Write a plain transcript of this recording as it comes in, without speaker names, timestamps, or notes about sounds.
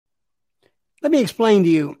Let me explain to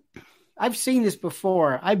you. I've seen this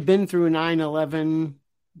before. I've been through 9/11.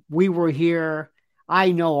 We were here.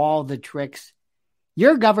 I know all the tricks.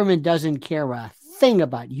 Your government doesn't care a thing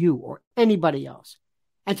about you or anybody else.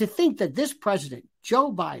 And to think that this president,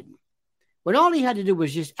 Joe Biden, when all he had to do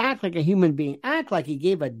was just act like a human being, act like he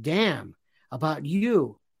gave a damn about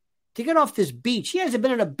you, to get off this beach. He hasn't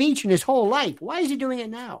been on a beach in his whole life. Why is he doing it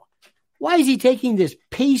now? Why is he taking this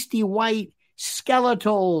pasty white,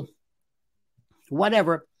 skeletal,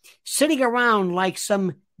 whatever, sitting around like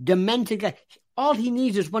some demented guy? All he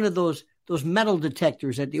needs is one of those metal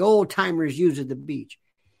detectors that the old timers use at the beach.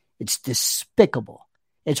 It's despicable.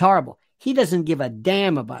 It's horrible. He doesn't give a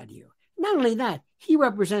damn about you. Not only that, he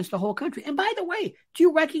represents the whole country. And by the way, do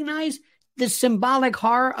you recognize the symbolic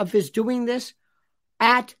horror of his doing this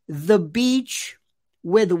at the beach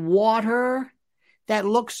with water that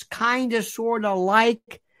looks kind of sort of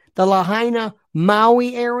like the Lahaina,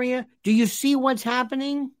 Maui area? Do you see what's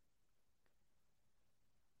happening?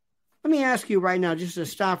 Let me ask you right now, just to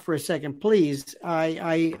stop for a second, please.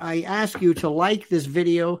 I ask you to like this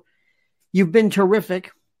video. You've been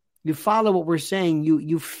terrific. You follow what we're saying.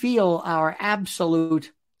 You feel our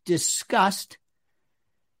absolute disgust.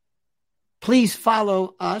 Please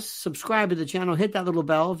follow us, subscribe to the channel, hit that little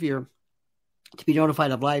bell if you're to be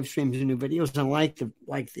notified of live streams and new videos, and like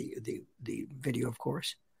the video, of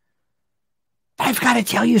course. But I've got to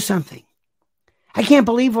tell you something. I can't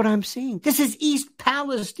believe what I'm seeing. This is East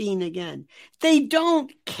Palestine again. They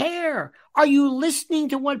don't care. Are you listening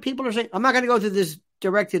to what people are saying? I'm not going to go through this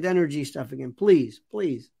directed energy stuff again. Please.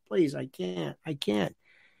 I can't.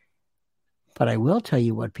 But I will tell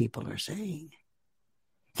you what people are saying.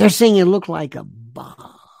 They're saying it looked like a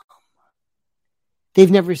bomb.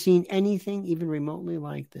 They've never seen anything even remotely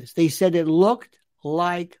like this. They said it looked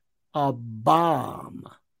like a bomb.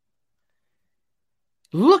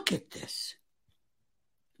 Look at this.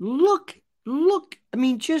 Look. I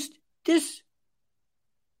mean, just this.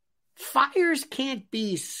 Fires can't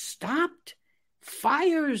be stopped.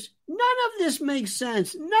 Fires. None of this makes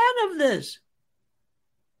sense. None of this.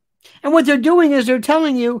 And what they're doing is they're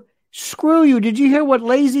telling you, screw you. Did you hear what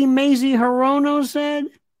Lazy Mazie Hirono said?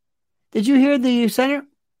 Did you hear the senator?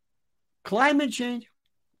 Climate change.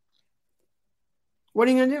 What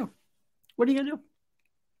are you going to do?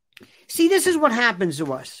 See, this is what happens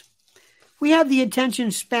to us. We have the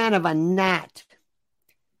attention span of a gnat.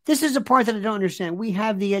 This is the part that I don't understand. We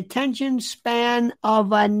have the attention span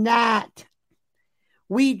of a gnat.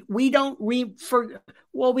 We don't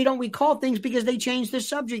recall things because they changed the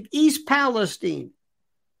subject. East Palestine.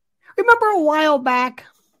 Remember a while back?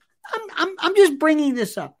 I'm just bringing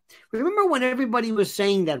this up. Remember when everybody was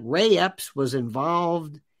saying that Ray Epps was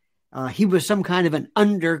involved? He was some kind of an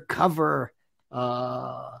undercover,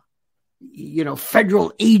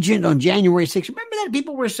 federal agent on January 6th. Remember that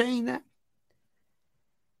people were saying that?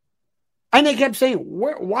 And they kept saying,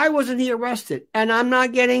 why wasn't he arrested? And I'm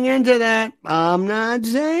not getting into that. I'm not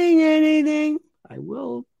saying anything. I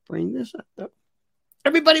will bring this up, though.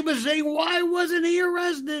 Everybody was saying, why wasn't he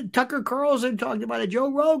arrested? Tucker Carlson talked about it. Joe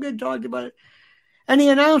Rogan talked about it. And he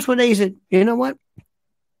announced one day, he said, you know what?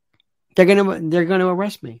 They're going to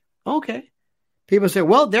arrest me. Okay. People say,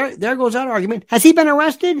 well, there goes that argument. Has he been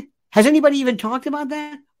arrested? Has anybody even talked about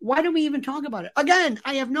that? Why don't we even talk about it? Again,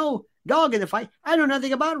 I have no dog in the fight. I know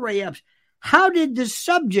nothing about Ray Epps. How did the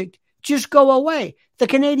subject just go away? The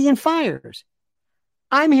Canadian fires.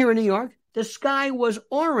 I'm here in New York. The sky was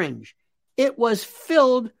orange. It was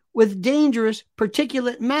filled with dangerous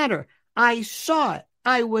particulate matter. I saw it.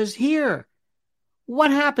 I was here. What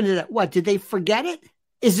happened to that? What, did they forget it?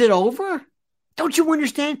 Is it over? Don't you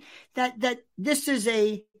understand that this is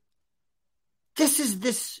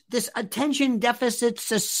this attention deficit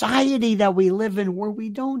society that we live in where we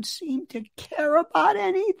don't seem to care about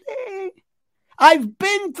anything? I've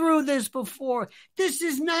been through this before. This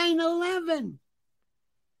is 9/11.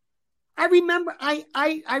 I remember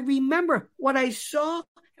what I saw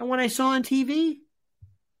and what I saw on TV.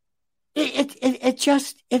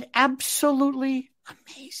 It absolutely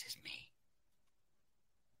amazes me.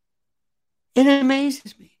 It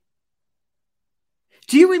amazes me.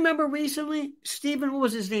 Do you remember recently, Stephen, what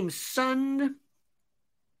was his name? Sund?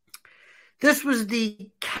 This was the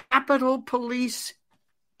Capitol Police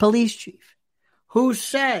chief who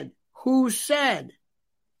said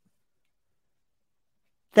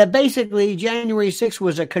that basically January 6th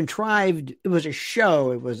was a contrived, it was a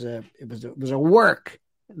show, it was a work.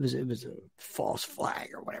 It was a false flag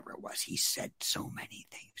or whatever it was. He said so many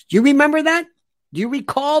things. Do you remember that? Do you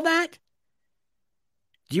recall that?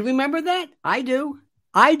 Do you remember that? I do.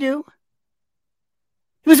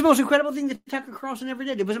 It was the most incredible thing that Tucker Carlson ever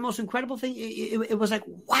did. It was the most incredible thing. It was like,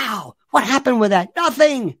 wow, what happened with that?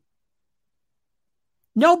 Nothing.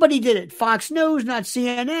 Nobody did it. Fox News, not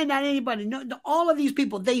CNN, not anybody. No, all of these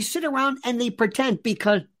people, they sit around and they pretend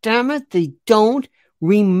because, damn it, they don't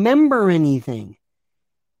remember anything.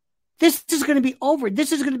 This is going to be over.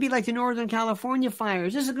 This is going to be like the Northern California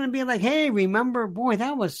fires. This is going to be like, hey, remember, boy,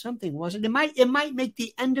 that was something, wasn't it? It might make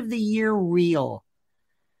the end of the year real.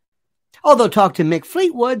 Oh, they'll talk to Mick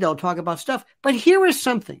Fleetwood. They'll talk about stuff. But here is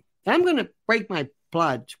something. I'm going to break my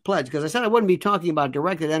pledge because I said I wouldn't be talking about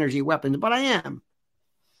directed energy weapons, but I am.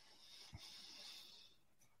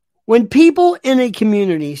 When people in a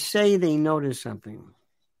community say they notice something,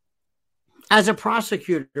 as a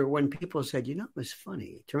prosecutor, when people said, it was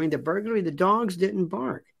funny, during the burglary, the dogs didn't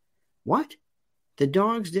bark. What? The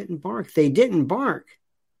dogs didn't bark. They didn't bark.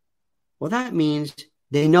 Well, that means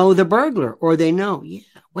they know the burglar, or they know,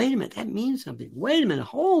 wait a minute, that means something. Wait a minute,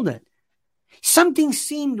 hold it. Something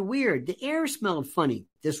seemed weird. The air smelled funny.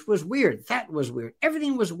 This was weird. That was weird.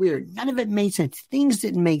 Everything was weird. None of it made sense. Things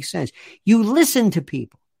didn't make sense. You listen to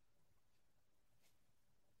people.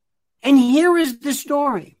 And here is the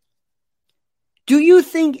story. Do you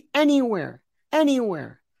think anywhere,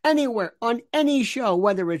 on any show,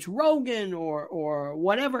 whether it's Rogan or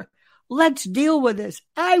whatever, let's deal with this.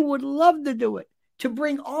 I would love to do it, to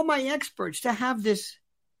bring all my experts to have this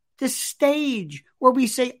stage where we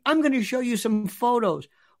say, I'm going to show you some photos.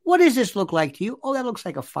 What does this look like to you? Oh, that looks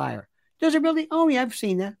like a fire. Does it really? Oh, yeah, I've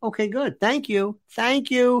seen that. Okay, good. Thank you.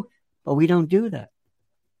 But we don't do that.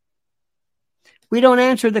 We don't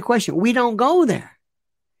answer the question. We don't go there.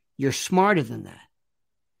 You're smarter than that.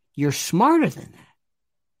 Don't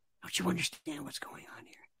you understand what's going on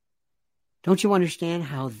here? Don't you understand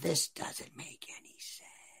how this doesn't make any sense?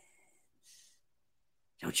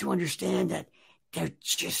 Don't you understand that they're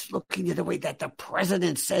just looking at the way that the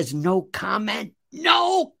president says no comment?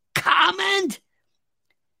 No comment?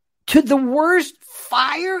 To the worst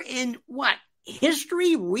fire in what?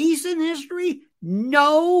 History? Recent history?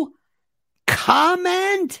 No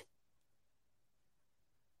comment?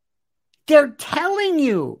 They're telling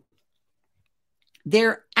you.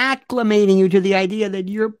 They're acclimating you to the idea that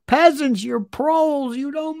you're peasants, you're proles,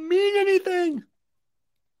 you don't mean anything.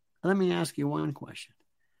 Let me ask you one question.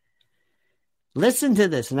 Listen to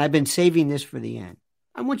this, and I've been saving this for the end.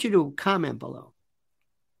 I want you to comment below.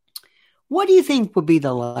 What do you think would be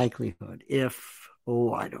the likelihood if,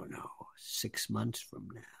 I don't know, 6 months from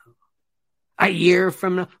now, a year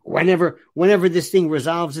from now, whenever this thing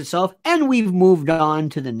resolves itself, and we've moved on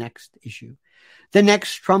to the next issue, the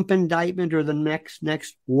next Trump indictment or the next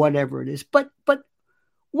whatever it is. But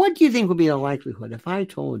what do you think would be the likelihood if I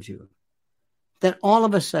told you that all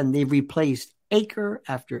of a sudden they've replaced acre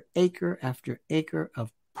after acre after acre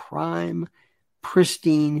of prime,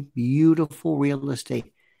 pristine, beautiful real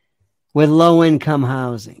estate with low-income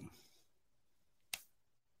housing?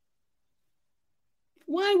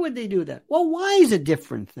 Why would they do that? Well, why is a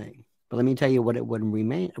different thing? But let me tell you what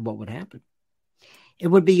would happen. It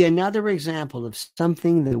would be another example of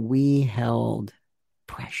something that we held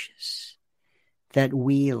precious, that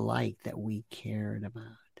we liked, that we cared about,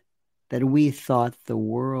 that we thought the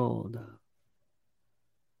world of.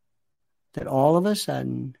 That all of a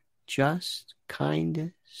sudden, just kind of,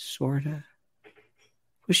 sort of,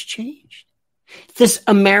 was changed. This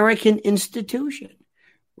American institution.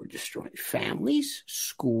 We're destroying families,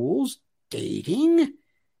 schools, dating,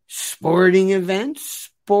 sporting events,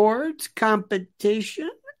 sports, competition,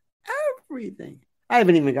 everything. I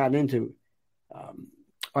haven't even gotten into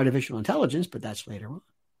artificial intelligence, but that's later on.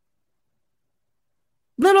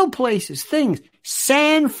 Little places, things.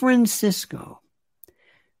 San Francisco.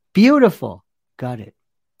 Beautiful. Gut it.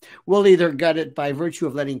 We'll either gut it by virtue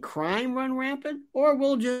of letting crime run rampant, or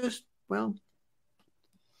we'll just, we'll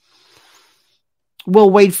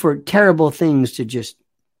wait for terrible things to just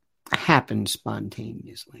happen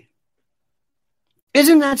spontaneously.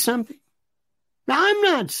 Isn't that something? Now, I'm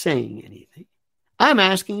not saying anything. I'm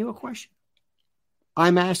asking you a question.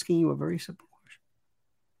 I'm asking you a very simple question.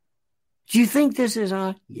 Do you think this is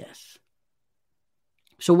odd? Yes.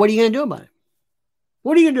 So what are you going to do about it?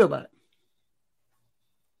 What are you going to do about it?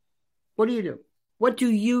 What do you do? What do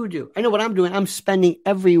you do? I know what I'm doing. I'm spending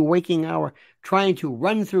every waking hour trying to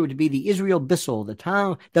run through to be the Israel Bissell,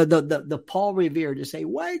 the Paul Revere, to say,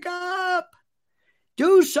 wake up,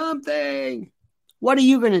 do something. What are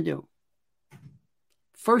you going to do?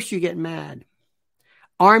 First, you get mad.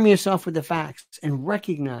 Arm yourself with the facts and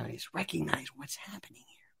recognize what's happening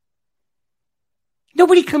here.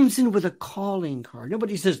 Nobody comes in with a calling card.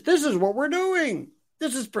 Nobody says, this is what we're doing.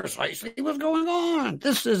 This is precisely what's going on.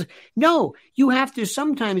 No, you have to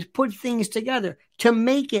sometimes put things together to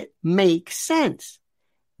make it make sense.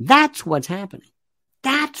 That's what's happening.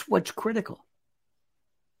 That's what's critical.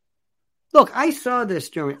 Look, I saw this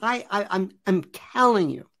I'm telling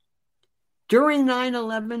you, during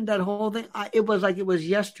 9/11, that whole thing, it was like it was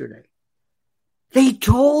yesterday. They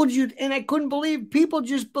told you, and I couldn't believe people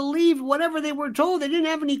just believed whatever they were told. They didn't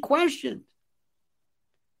have any questions.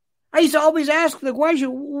 I used to always ask the question,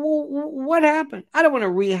 what happened? I don't want to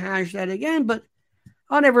rehash that again, but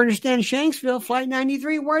I'll never understand Shanksville, Flight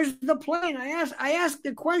 93. Where's the plane? I asked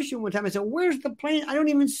the question one time. I said, where's the plane? I don't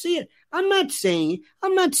even see it. I'm not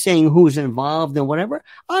saying who's involved and whatever.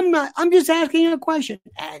 I'm just asking a question.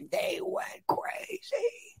 And they went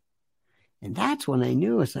crazy. And that's when I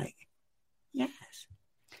knew it's like, yes.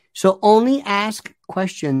 So only ask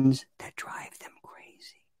questions that drive them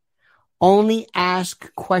crazy. Only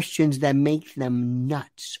ask questions that make them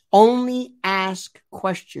nuts. Only ask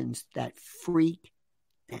questions that freak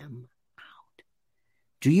them out.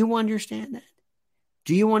 Do you understand that?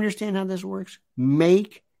 Do you understand how this works?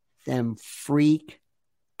 Make them freak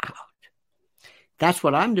out. That's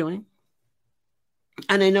what I'm doing.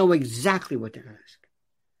 And I know exactly what to ask.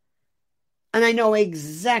 And I know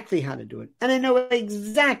exactly how to do it. And I know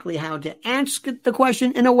exactly how to answer the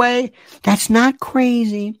question in a way that's not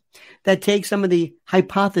crazy, that takes some of the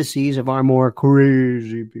hypotheses of our more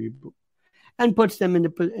crazy people and puts them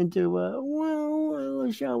into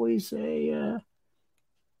well, shall we say,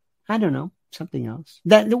 I don't know, something else.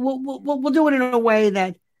 That we'll do it in a way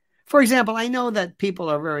that, for example, I know that people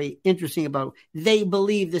are very interesting about, they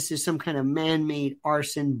believe this is some kind of man-made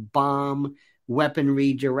arson bomb,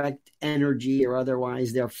 weaponry, direct energy, or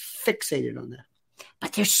otherwise. They're fixated on that.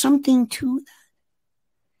 But there's something to that.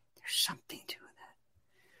 There's something to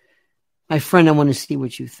that. My friend, I want to see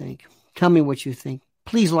what you think. Tell me what you think.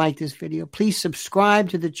 Please like this video. Please subscribe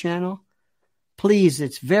to the channel. Please,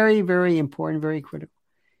 it's very, very important, very critical.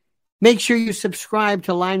 Make sure you subscribe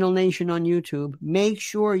to Lionel Nation on YouTube. Make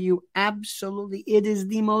sure you absolutely, it is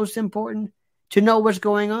the most important to know what's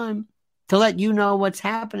going on, to let you know what's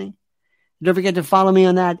happening. Don't forget to follow me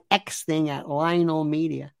on that X thing at Lionel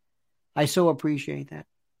Media. I so appreciate that.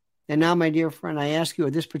 And now, my dear friend, I ask you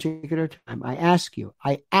at this particular time, I ask you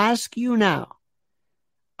now,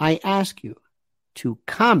 I ask you to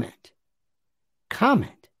comment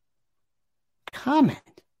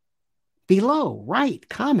below, right?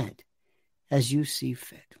 Comment as you see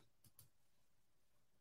fit.